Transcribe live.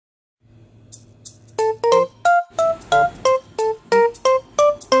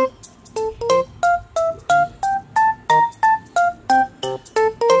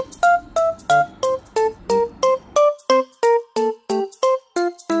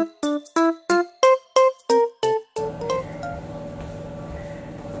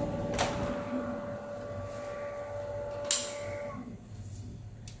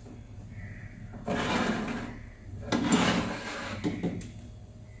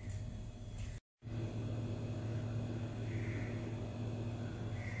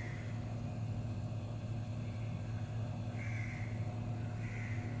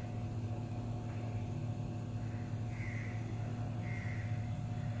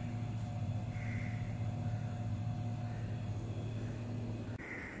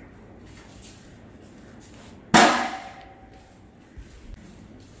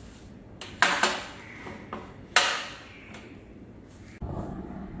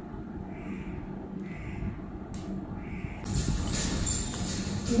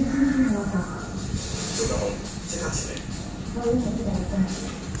你的心情好好。做得好，即刻前嚟。我會同你哋講。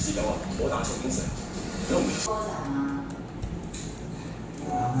試夠啊，唔好打錯精神。都唔多人啊！我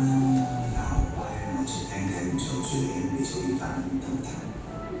剛剛好乖，我只聽聽做最你做啲反應等等。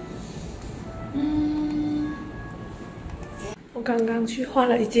我剛剛去換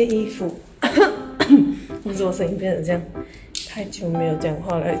了一件衣服，為什麼聲音變成這樣？太久沒有講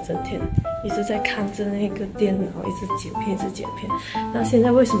話了，一整天一直在看着那個電腦，一直剪片，一直剪片。那現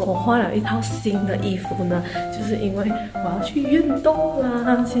在為什麼我換了一套新的衣服呢？就是因為我要去運動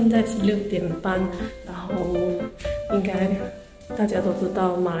啦。現在是6點半，然後應該大家都知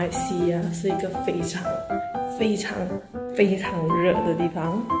道，馬來西亞是一個非常熱的地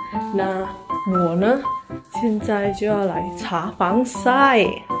方。那我呢，現在就要來擦防曬，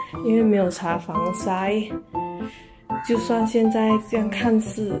因為沒有擦防曬。就算現在這樣看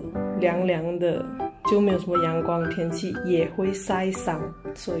似涼涼的，就沒有什麼陽光天氣，也會曬傷，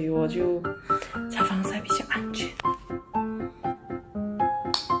所以我就擦防曬比較安全。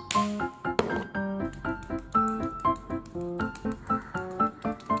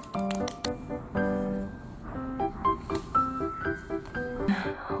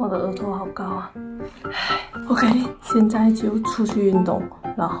我的額頭好高啊！OK， 現在就出去運動，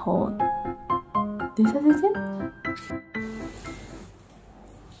然後等一下再見。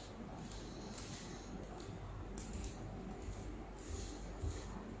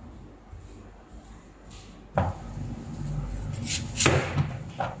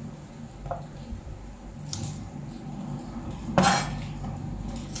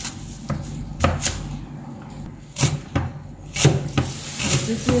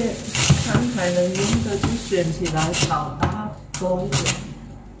这些刚才能用的就选起来炒大多一点，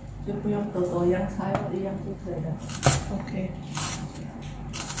就不用多样菜了，一样就可以了。OK。